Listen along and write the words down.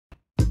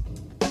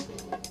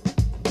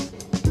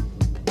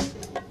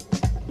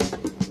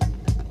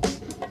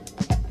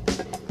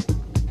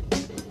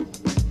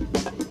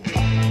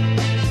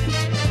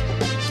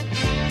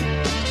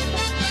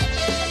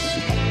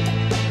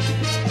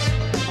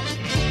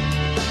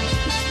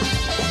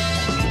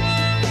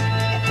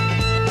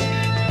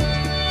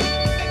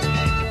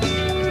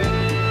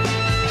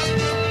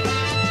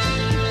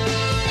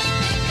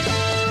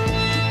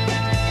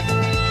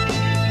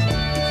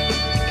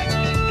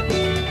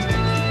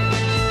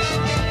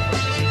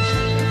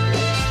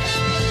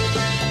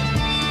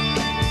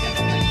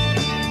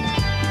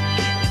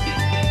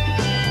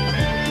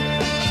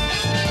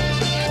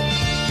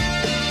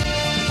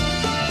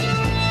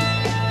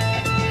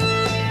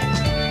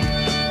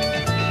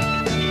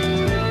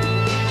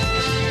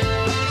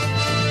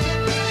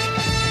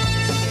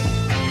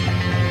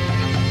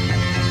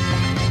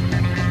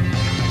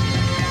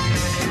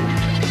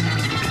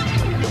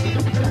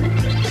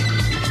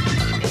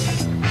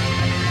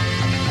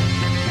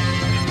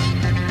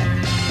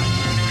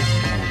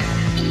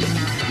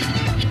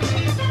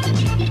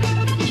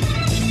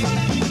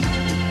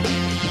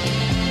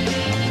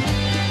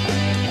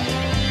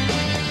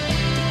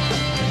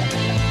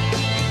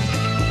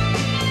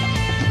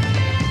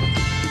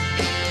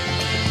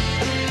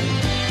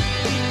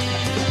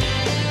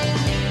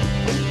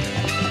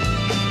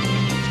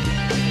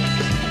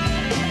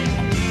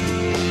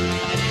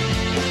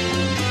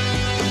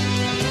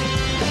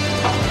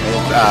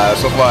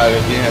So far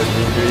the team has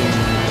been doing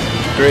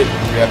great.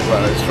 We have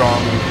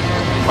strong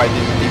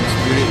fighting team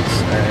spirits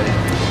and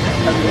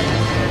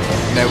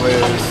never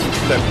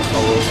stepped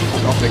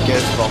off the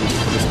gas from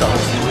the start of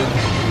the season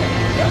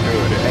to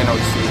the end of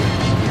the season.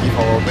 We give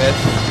our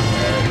best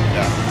and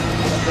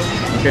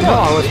Okay, no,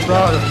 I was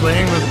proud of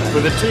playing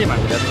with the team. I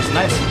mean, that was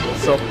nice.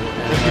 So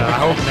I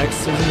hope next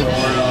season will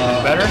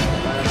be better.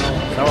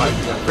 So I'm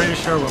pretty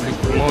sure we'll be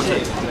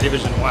promoted to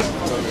Division 1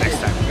 next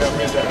time.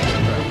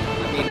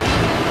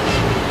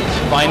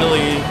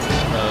 Finally,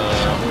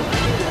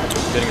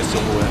 getting a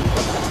silverware.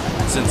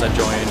 Since I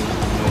joined,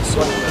 no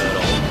silverware at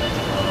all.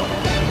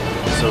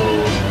 So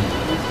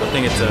I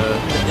think it's a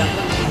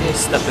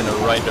step in the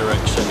right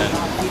direction, and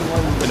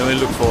we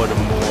look forward to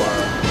more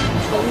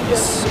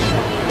trophies in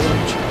the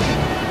future.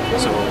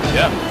 So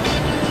yeah,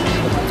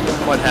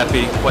 quite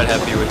happy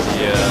with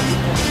the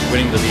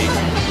winning the league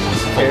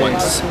for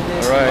once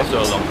after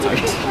a long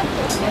time.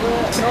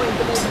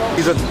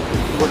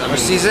 Our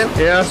season?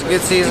 Yeah. It's a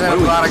good season. I'm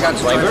glad I got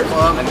to join the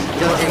club and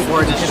looking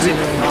forward to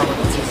continuing on.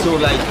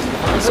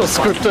 So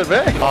scripted,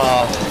 eh?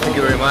 Thank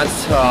you very much.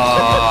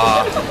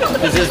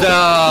 This is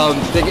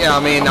I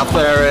mean,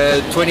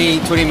 after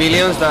 20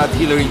 millions that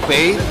Hilderinc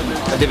paid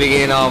at the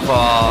beginning of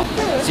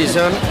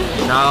season,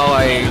 now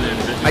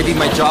I did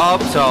my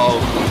job, so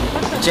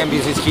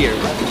Champions is here.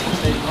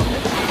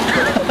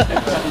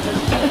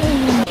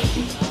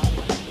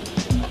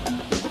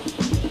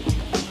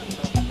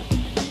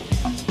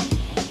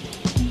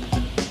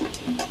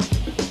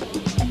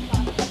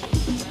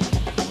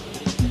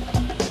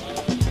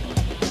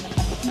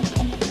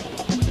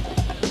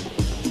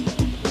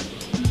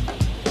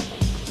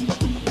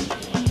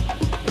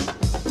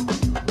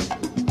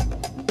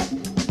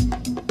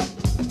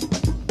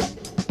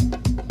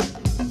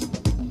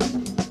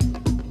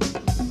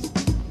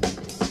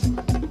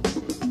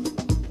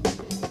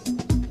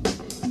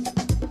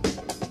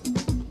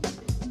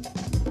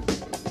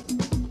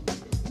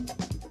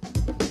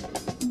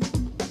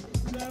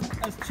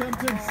 As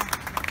champions.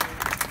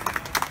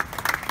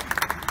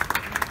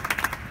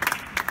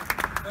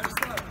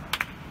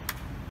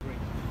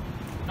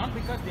 Not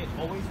because they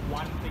always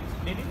won things,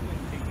 they didn't win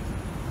things,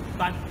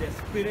 but their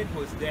spirit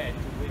was there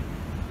to win.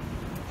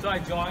 So I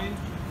joined,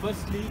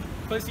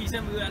 first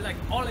season we were like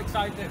all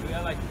excited, we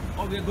were like,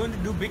 oh, we are going to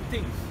do big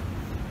things.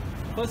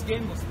 First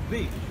game was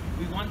big,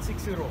 we won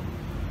 6-0.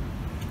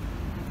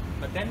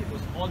 But then it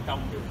was all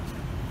downhill.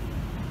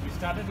 We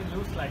started to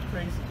lose like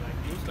crazy,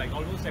 lose like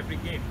almost every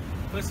game.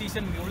 First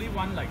season we only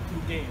won like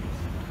 2 games.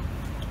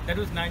 That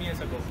was 9 years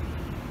ago.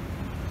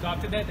 So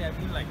after that there have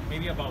been like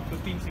maybe about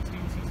 15,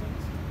 16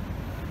 seasons.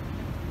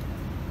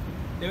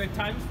 There were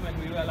times when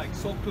we were like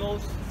so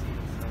close.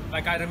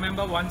 Like I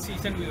remember one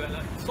season we were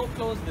like so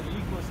close, the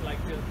league was like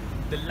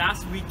the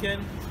last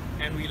weekend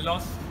and we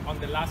lost on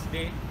the last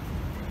day.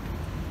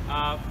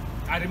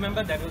 I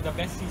remember that was the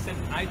best season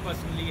I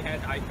personally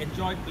had. I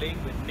enjoyed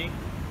playing with Nick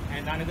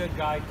and another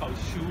guy called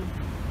Shu.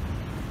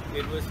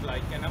 It was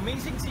like an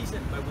amazing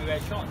season, but we were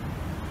short.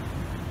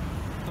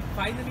 But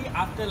finally,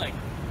 after like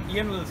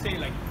Ian will say,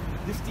 like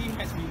this team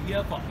has been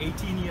here for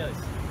 18 years,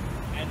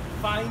 and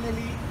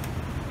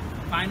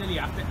finally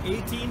after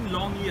 18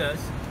 long years,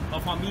 or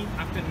for me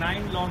after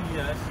 9 long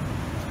years,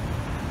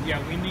 we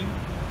are winning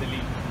the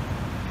league.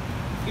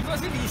 It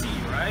wasn't easy,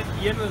 right?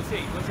 Ian will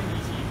say it wasn't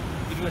easy.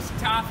 It was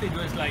tough. It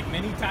was like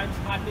many times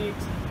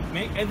heartaches.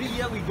 Every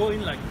year we go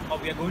in like, oh,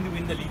 we are going to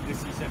win the league this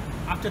season.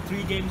 After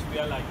 3 games, we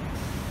are like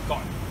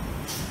gone.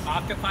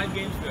 After 5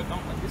 games, we are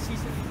gone. But this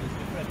season it was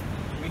different.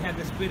 We had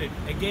the spirit.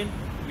 Again,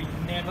 we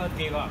never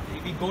gave up.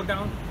 If we go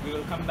down, we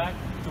will come back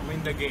to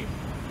win the game.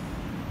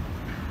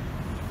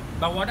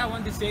 But what I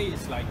want to say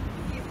is like,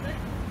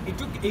 it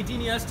took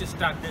 18 years to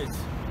start this.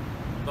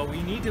 But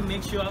we need to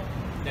make sure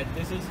that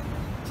this is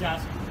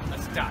just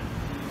a start.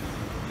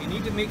 We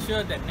need to make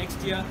sure that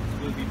next year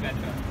will be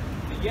better.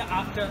 The year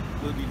after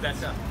will be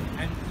better.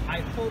 And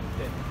I hope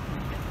that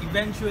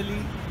eventually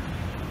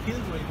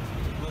Hilderinc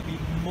will be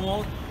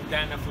more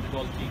than a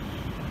football team.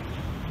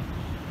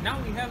 Now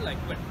we have like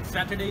what,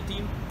 Saturday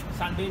team,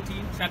 Sunday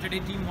team. Saturday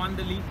team won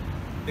the league.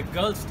 The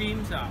girls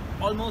teams are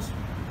almost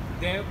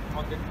there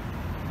on the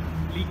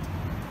league,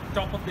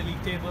 top of the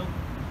league table.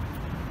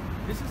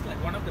 This is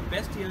like one of the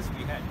best years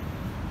we had.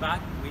 But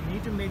we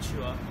need to make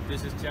sure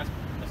this is just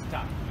a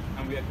start.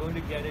 And we are going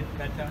to get it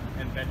better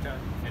and better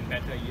and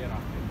better year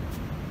after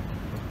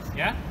year.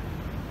 Yeah?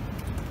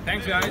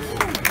 Thanks guys.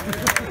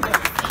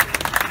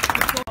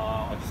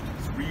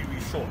 It's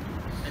really short.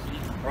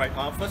 Alright,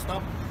 first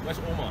up, where's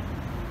Omar?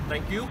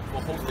 Thank you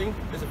for hosting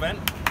this event.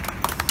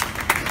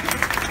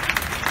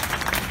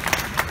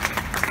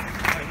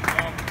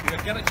 We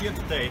are gathered here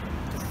today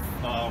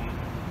to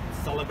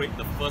celebrate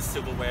the first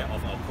silverware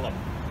of our club.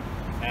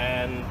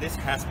 And this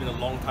has been a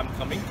long time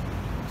coming,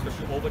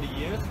 especially over the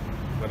years,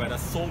 whereby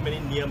there's so many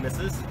near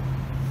misses,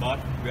 but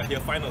we are here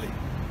finally.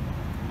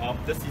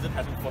 This season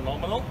has been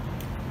phenomenal,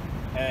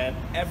 and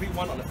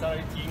everyone on the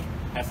Saturday team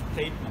has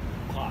played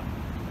a part.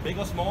 Big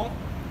or small,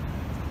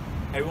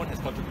 everyone has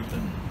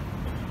contributed.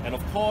 And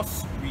of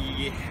course,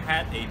 we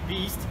had a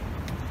beast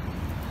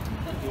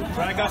to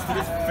drag us to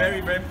this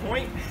very, very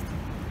point.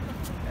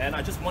 And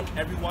I just want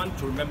everyone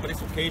to remember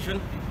this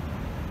occasion.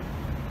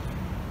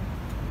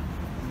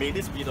 May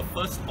this be the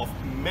first of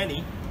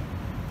many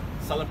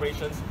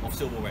celebrations of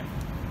silverware.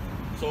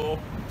 So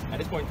at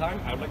this point in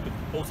time, I would like to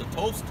propose a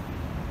toast.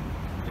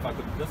 If I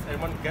could just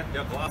everyone get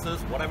their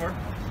glasses, whatever.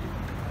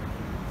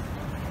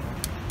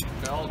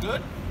 They're all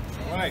good?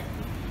 Alright.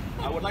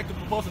 I would like to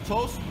propose a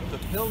toast to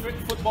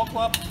Hilderinc Football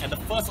Club and the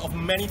first of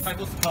many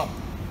titles to come.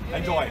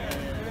 Enjoy.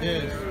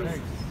 Yes,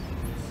 thanks.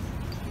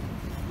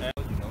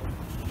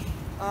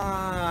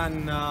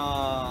 And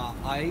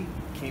I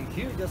came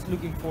here just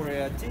looking for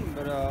a team,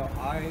 but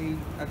I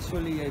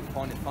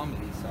found a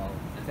family, so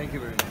thank you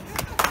very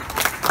much.